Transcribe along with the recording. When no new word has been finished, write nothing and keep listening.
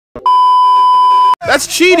That's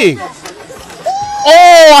cheating.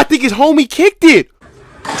 Oh, I think his homie kicked it.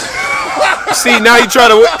 See, now he try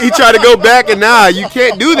to go back, and nah, you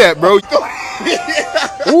can't do that, bro.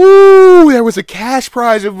 Ooh, there was a cash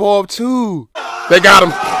prize involved too. They got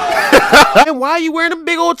him. And why are you wearing them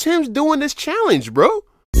big old Timbs doing this challenge, bro?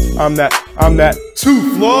 I'm that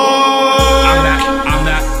too flawed. I'm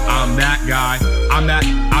that guy. I'm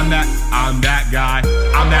that guy.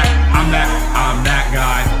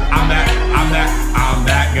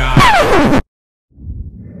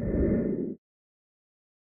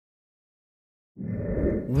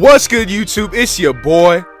 What's good, YouTube? It's your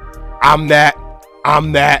boy. I'm that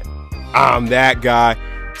guy.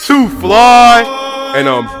 Too flawed. And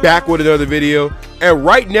I'm back with another video. And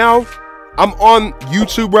right now, I'm on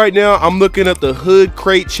YouTube right now. I'm looking at the Milk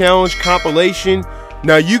Crate Challenge Compilation.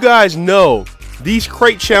 Now, you guys know these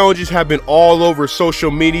crate challenges have been all over social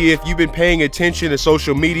media. If you've been paying attention to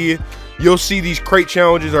social media, you'll see these crate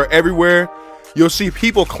challenges are everywhere. You'll see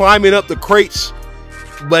people climbing up the crates,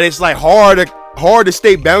 but it's like hard to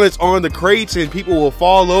stay balanced on the crates, and people will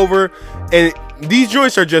fall over. And these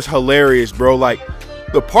joints are just hilarious, bro. Like,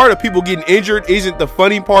 the part of people getting injured isn't the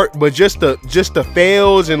funny part, but just the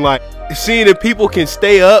fails and like seeing if people can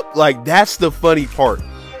stay up, like that's the funny part.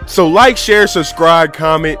 So like, share, subscribe,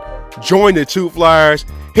 comment, join the Two Flyers,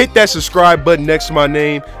 hit that subscribe button next to my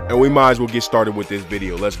name, and we might as well get started with this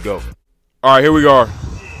video. Let's go. All right, here we are.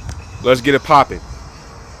 Let's get it popping.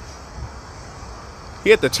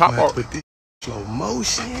 He at the top. Slow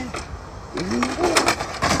motion.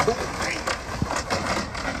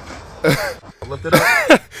 Lift it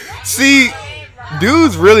up. See,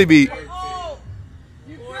 dudes really be.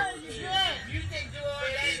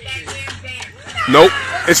 Nope,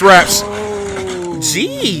 it's wraps.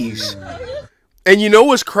 Jeez. And you know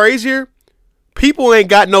what's crazier? People ain't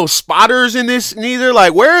got no spotters in this neither.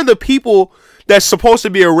 Like, where are the people that's supposed to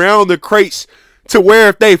be around the crates to where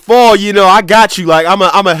if they fall, you know, I got you. Like,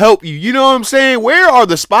 I'ma help you. You know what I'm saying? Where are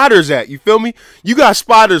the spotters at? You feel me? You got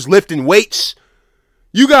spotters lifting weights.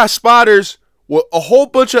 You got spotters with a whole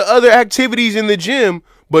bunch of other activities in the gym,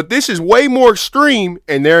 but this is way more extreme,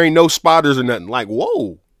 and there ain't no spotters or nothing. Like,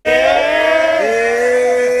 whoa.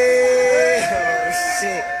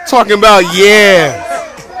 Talking about, yeah.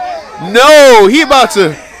 No, he about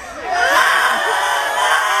to.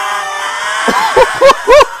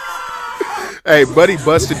 Hey, buddy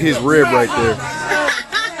busted his rib right there.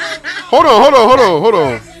 Hold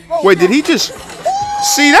on. Wait, did he just...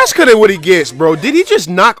 See, that's kind of what he gets, bro. Did he just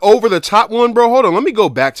knock over the top one, bro? Hold on, let me go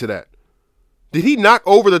back to that. Did he knock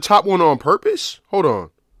over the top one on purpose? Hold on.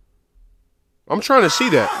 I'm trying to see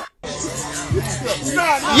that.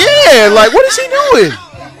 Yeah, like, what is he doing?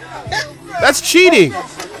 That's cheating.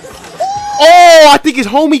 Oh, I think his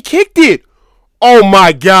homie kicked it. Oh,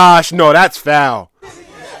 my gosh. No, that's foul.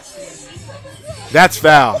 That's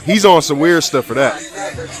foul. He's on some weird stuff for that.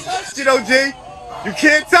 Shit, OG. You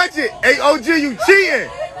can't touch it. Hey, OG, you cheating.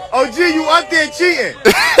 OG, you up there cheating.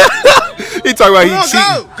 He talking about he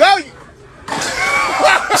cheating. Go.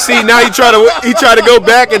 See, now he try to go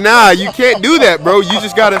back, and nah, you can't do that, bro. You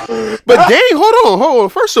just gotta. But dang, hold on.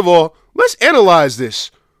 First of all, let's analyze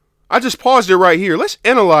this. I just paused it right here. Let's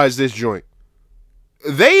analyze this joint.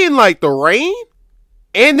 They in like the rain,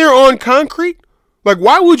 and they're on concrete. Like,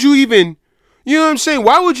 why would you even? You know what I'm saying?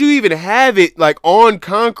 Why would you even have it like on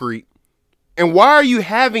concrete? And why are you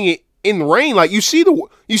having it in rain? Like, you see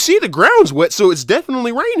the ground's wet, so it's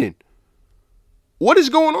definitely raining. What is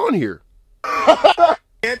going on here?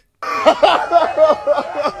 He ain't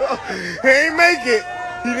make it.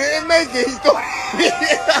 He didn't make it.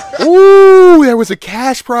 Ooh, there was a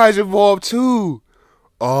cash prize involved too.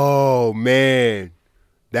 Oh man,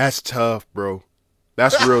 that's tough, bro.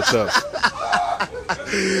 That's real tough.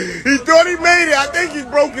 He thought he made it. I think he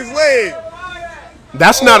broke his leg.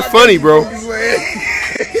 That's not funny, bro. He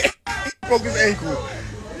broke his ankle.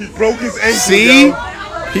 He broke his ankle. See? Yo.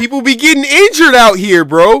 People be getting injured out here,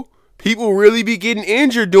 bro. People really be getting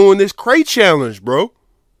injured doing this crate challenge, bro.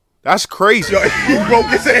 That's crazy. Yo, he broke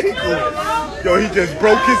his ankle. Yo, he just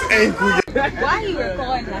broke his ankle. Why are you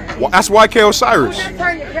recording that? Well, that's YK Osiris.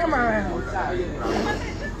 Turn your camera around.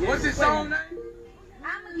 What's his song name?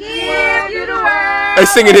 I'ma give you the world. They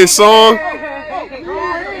singing his song.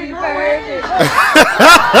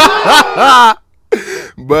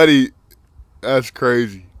 Buddy, that's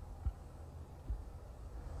crazy.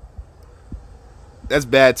 That's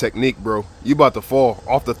bad technique, bro. You about to fall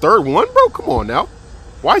off the third one, bro? Come on now.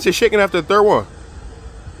 Why is it shaking after the third one?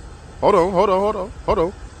 Hold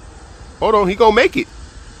on. He gonna make it.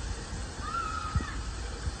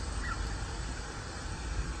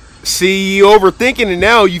 See, you overthinking it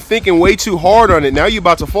now. You thinking way too hard on it. Now you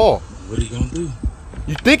about to fall. What are you gonna do?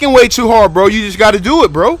 You thinking way too hard, bro. You just got to do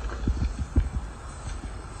it, bro.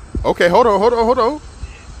 Okay, hold on.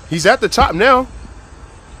 He's at the top now.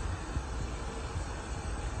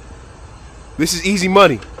 This is easy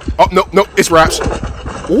money. Oh, no, it's wraps.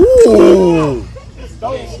 Ooh.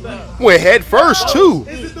 Went head first, too.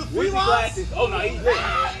 Is it the felines? Oh, no, he's lit.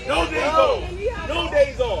 No days off. No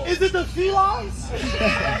days off. Is it the felines?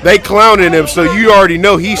 They clowning him, so you already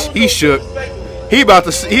know he shook. He about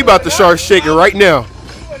to start shaking right now.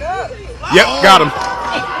 Yep, got him.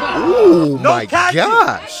 Ooh, my gosh.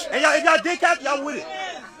 And y'all, if y'all did catch, y'all with it.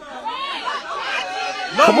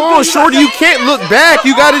 Come on, shorty, you can't look back.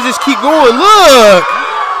 You gotta just keep going. Look.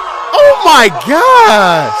 Oh my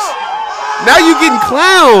gosh. Now you getting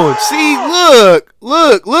clowned. See,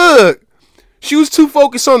 look. She was too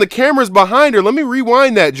focused on the cameras behind her. Let me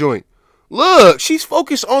rewind that joint. Look, she's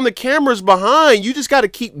focused on the cameras behind. You just gotta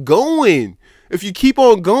keep going. If you keep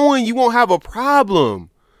on going, you won't have a problem.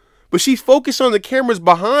 But she's focused on the cameras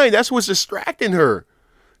behind. That's what's distracting her.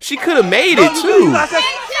 She could have made it too.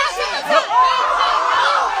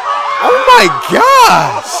 Oh my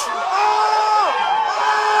gosh!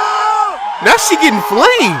 Now she getting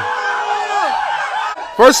flamed.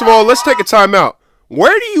 First of all, let's take a time out.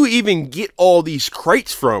 Where do you even get all these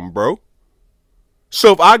crates from, bro?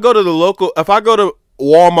 So if I go to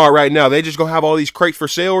Walmart right now, they just gonna have all these crates for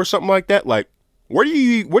sale or something like that? Like, where do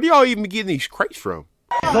y'all even getting these crates from?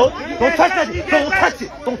 Zo, don't touch that. Don't touch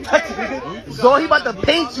it. Don't touch it, nigga. Zo, he about to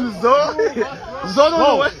paint you, Zo. Zo don't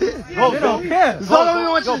know what. Zo don't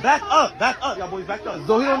know what you. Back up, y'all boys, back up.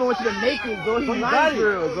 Zo, he don't know what you been making, Zo. He's not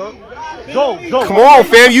real, Zo. Zo. Come on,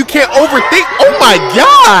 fam. You can't overthink. Oh my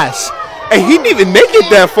gosh. And he didn't even make it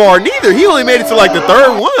that far, neither. He only made it to like the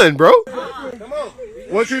third one, bro. Come on.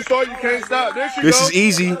 Once you start, you can't stop. This is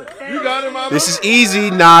easy. You got it, mama. This is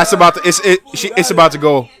easy. Nah, it's about to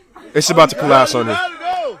go. It's about to collapse on her.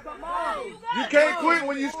 You can't quit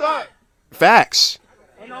when you start. Facts.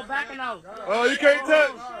 Ain't no backing out. Oh, you can't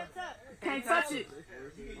touch. Can't touch it.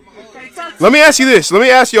 Can't touch it. Let me ask you this. Let me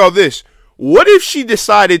ask y'all this. What if she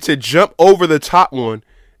decided to jump over the top one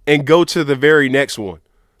and go to the very next one?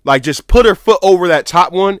 Like, just put her foot over that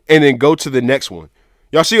top one and then go to the next one.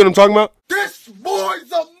 Y'all see what I'm talking about? This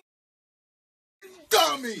boy's a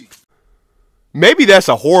dummy. Maybe that's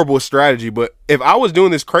a horrible strategy, but if I was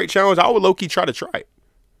doing this crate challenge, I would low-key try to try it.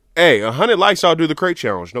 Hey, 100 likes, I'll do the crate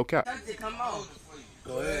challenge. No cap. Come on.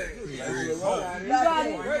 Go ahead. You got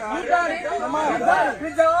it. Come on.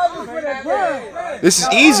 Put your arms for the ground. This is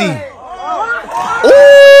easy. Ooh!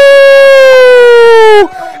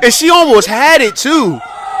 And she almost had it too.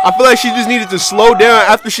 I feel like she just needed to slow down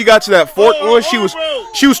after she got to that fourth one. She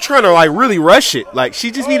was trying to like really rush it. Like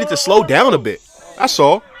she just needed to slow down a bit. That's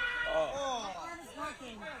all.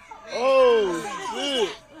 Oh shit.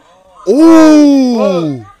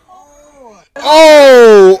 Ooh.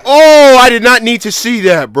 Oh, I did not need to see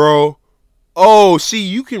that, bro. Oh, see,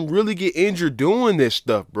 you can really get injured doing this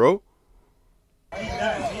stuff, bro. Nah,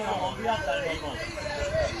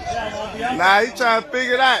 he trying to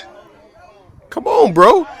figure that. Come on,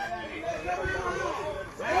 bro.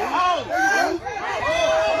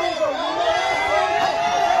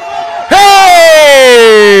 Hey!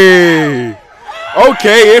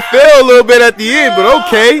 Okay, it fell a little bit at the end, but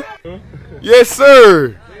okay. Yes,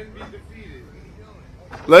 sir.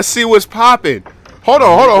 Let's see what's popping. Hold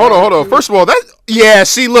on. First of all,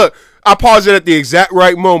 see, look, I paused it at the exact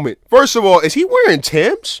right moment. First of all, is he wearing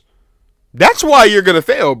Timbs? That's why you're going to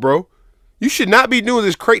fail, bro. You should not be doing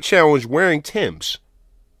this crate challenge wearing Timbs.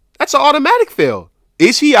 That's an automatic fail.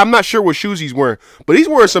 Is he? I'm not sure what shoes he's wearing, but he's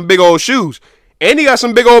wearing some big old shoes. And he got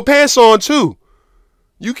some big old pants on, too.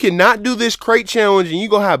 You cannot do this crate challenge and you're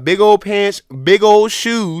going to have big old pants, big old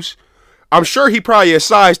shoes. I'm sure he probably a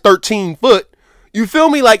size 13 foot. You feel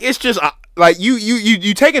me? Like, it's just, like,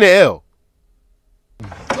 you taking an L.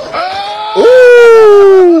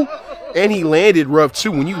 Ooh! And he landed rough,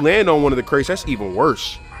 too. When you land on one of the crates, that's even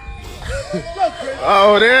worse.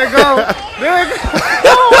 Oh, there it go. There it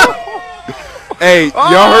go. Hey,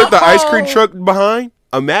 y'all heard the ice cream truck behind?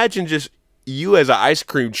 Imagine just you as an ice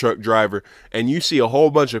cream truck driver and you see a whole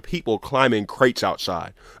bunch of people climbing crates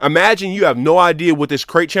outside. Imagine you have no idea what this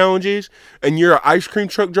crate challenge is and you're an ice cream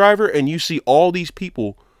truck driver and you see all these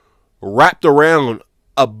people wrapped around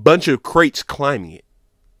a bunch of crates climbing it.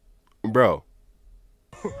 Bro.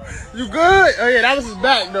 You good? Oh, yeah, that was his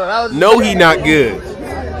back, though. That was no, he not good.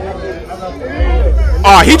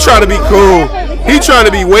 Oh, he trying to be cool. He trying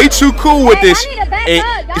to be way too cool with this. And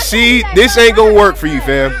see, this ain't gonna work for you,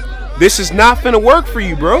 fam. This is not finna work for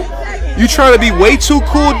you, bro. You trying to be way too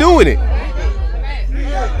cool doing it.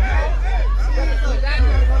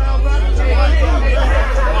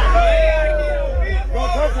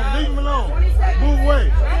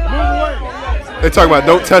 They're talking about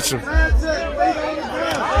don't touch him.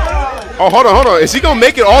 Oh, hold on. Is he gonna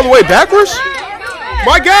make it all the way backwards?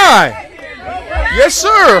 My guy. Yes,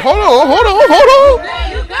 sir. Hold on. Hold on.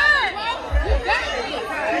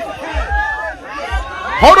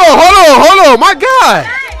 My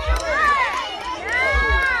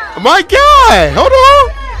guy. Hold on.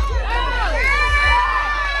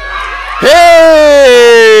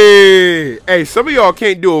 Hey, some of y'all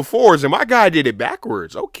can't do it forwards, and my guy did it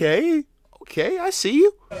backwards. Okay, I see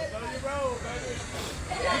you.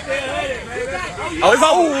 Oh, it's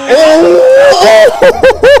over.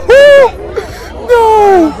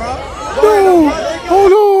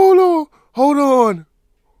 No. Hold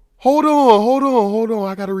on.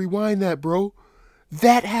 I gotta rewind that, bro.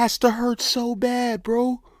 That has to hurt so bad,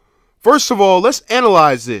 bro. First of all, let's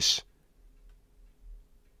analyze this.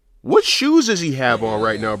 What shoes does he have on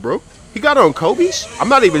right now, bro? He got on Kobe's? I'm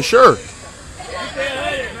not even sure.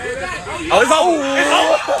 Oh, it's over.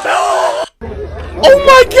 Oh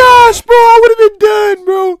my gosh, bro. I would have been done,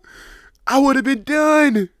 bro.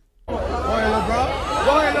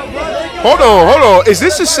 Hold on. Is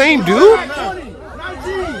this the same dude?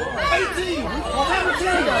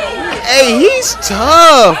 Hey, he's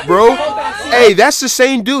tough, bro. Hey, that's the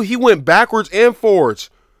same dude. He went backwards and forwards.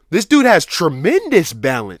 This dude has tremendous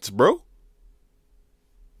balance, bro.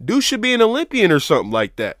 Dude should be an Olympian or something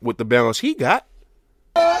like that with the balance he got.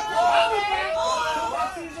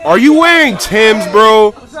 Are you wearing Timbs,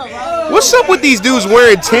 bro? What's up with these dudes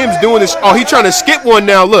wearing Timbs doing this? Oh, he trying to skip one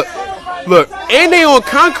now. Look. And they on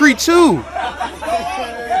concrete too.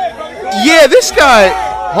 Yeah, this guy.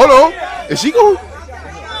 Hold on. Is he going?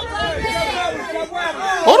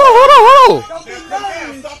 Hold on.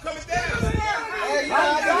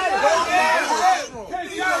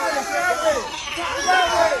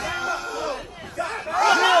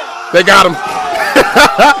 They got him.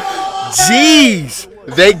 Jeez,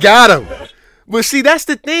 they got him. But see, that's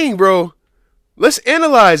the thing, bro. Let's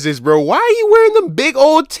analyze this, bro. Why are you wearing them big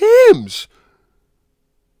old Timbs?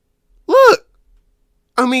 Look.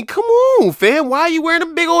 I mean, come on, fam. Why are you wearing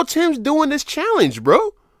them big old Timbs doing this challenge,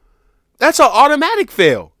 bro? That's an automatic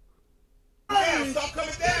fail. Let's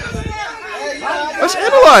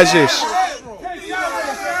analyze this.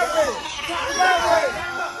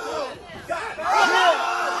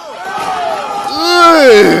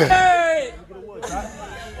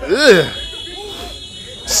 Ugh.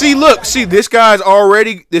 See, this guy's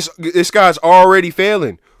already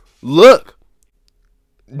failing. Look.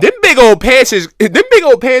 Them big old pants is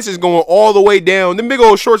going all the way down. Them big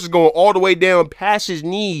old shorts is going all the way down past his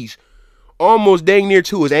knees, almost dang near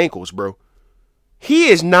to his ankles, bro. He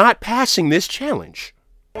is not passing this challenge.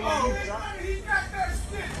 And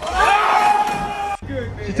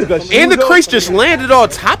the crates just landed on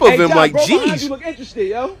top of him like, geez.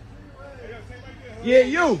 Yeah,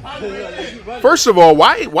 you. First of all,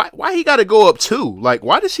 why he got to go up two? Like,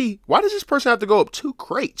 why does this person have to go up two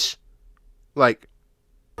crates? Like,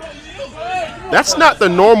 that's not the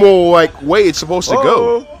normal like way it's supposed to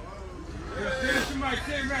go.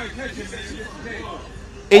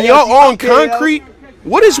 And y'all on concrete?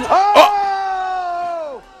 What is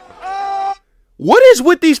what is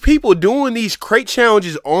with these people doing these crate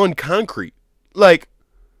challenges on concrete? Like,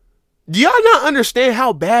 do y'all not understand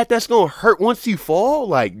how bad that's gonna hurt once you fall?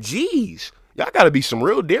 Like, geez, y'all gotta be some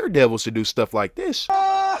real daredevils to do stuff like this. The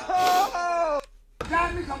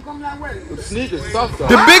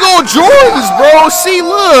big old Jordans, bro. See,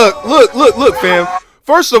 look, fam.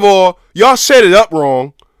 First of all, y'all set it up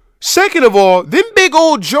wrong. Second of all, them big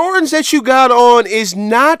old Jordans that you got on is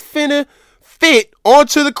not finna fit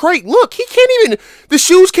onto the crate. Look, he can't even, the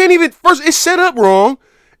shoes can't even, first, it's set up wrong,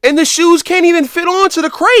 and the shoes can't even fit onto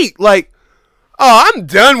the crate. Like, oh, I'm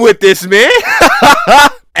done with this, man.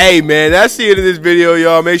 Hey, man, that's the end of this video,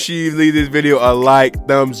 y'all. Make sure you leave this video a like,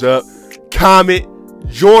 thumbs up, comment,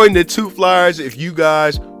 join the Two Flyers if you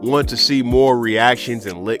guys want to see more reactions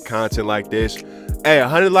and lit content like this. Hey,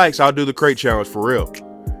 100 likes, I'll do the crate challenge for real.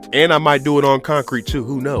 And I might do it on concrete too.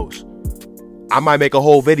 Who knows? I might make a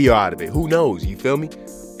whole video out of it. Who knows? You feel me?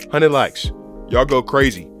 100 likes. Y'all go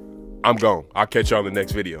crazy. I'm gone. I'll catch y'all in the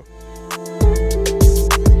next video.